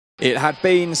It had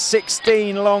been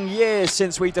 16 long years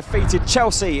since we defeated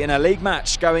Chelsea in a league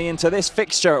match going into this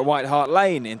fixture at White Hart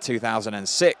Lane in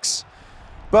 2006.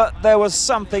 But there was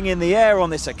something in the air on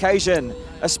this occasion,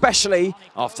 especially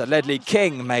after Ledley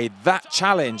King made that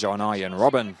challenge on Arjen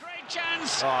Robben. Great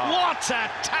chance, what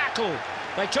a tackle!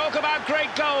 They talk about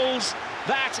great goals,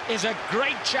 that is a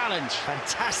great challenge.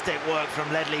 Fantastic work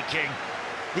from Ledley King.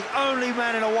 The only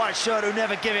man in a white shirt who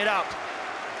never give it up.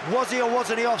 Was he or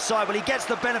wasn't he offside? Well, he gets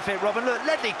the benefit, Robin. Look,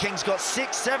 Ledley King's got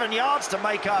 6-7 yards to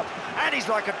make up, and he's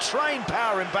like a train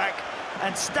powering back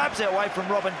and stabs it away from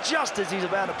Robin just as he's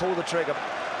about to pull the trigger.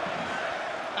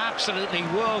 Absolutely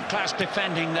world-class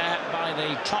defending there by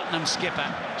the Tottenham skipper,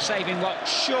 saving what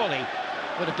surely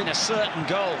would have been a certain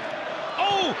goal.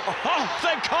 Oh,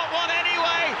 they got one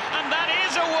anyway, and that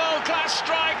is a world-class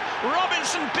strike.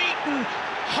 Robinson beaten,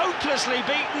 hopelessly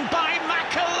beaten by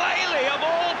Makalele of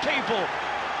all people.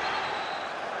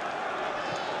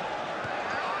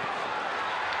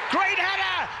 Great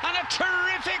header and a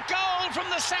terrific goal from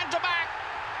the centre-back.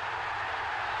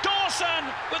 Dawson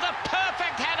with a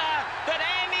perfect header that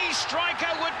any striker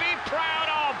would be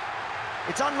proud of.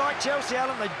 It's unlike Chelsea,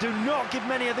 Alan. They do not give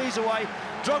many of these away.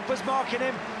 Drogba's marking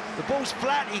him. The ball's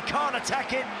flat. He can't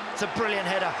attack it. It's a brilliant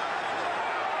header.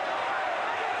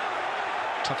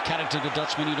 Tough character, the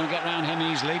Dutchman. You don't get round him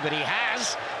easily, but he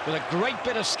has with a great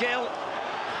bit of skill.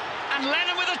 And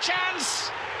Lennon with a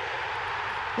chance.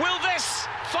 Will this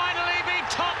finally be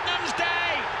Tottenham's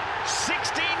day?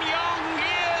 16 young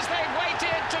years they've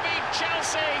waited to beat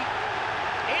Chelsea.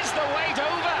 Is the wait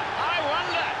over? I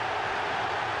wonder.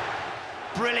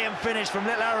 Brilliant finish from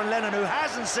little Aaron Lennon, who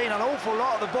hasn't seen an awful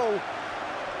lot of the ball,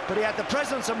 but he had the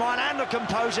presence of mind and the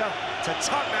composure to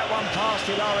tuck that one past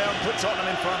Hilario and put Tottenham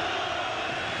in front.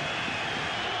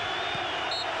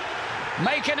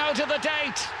 Make a note of the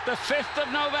date, the 5th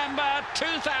of November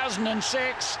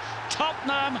 2006.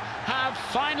 Tottenham have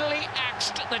finally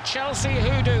axed the Chelsea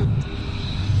hoodoo.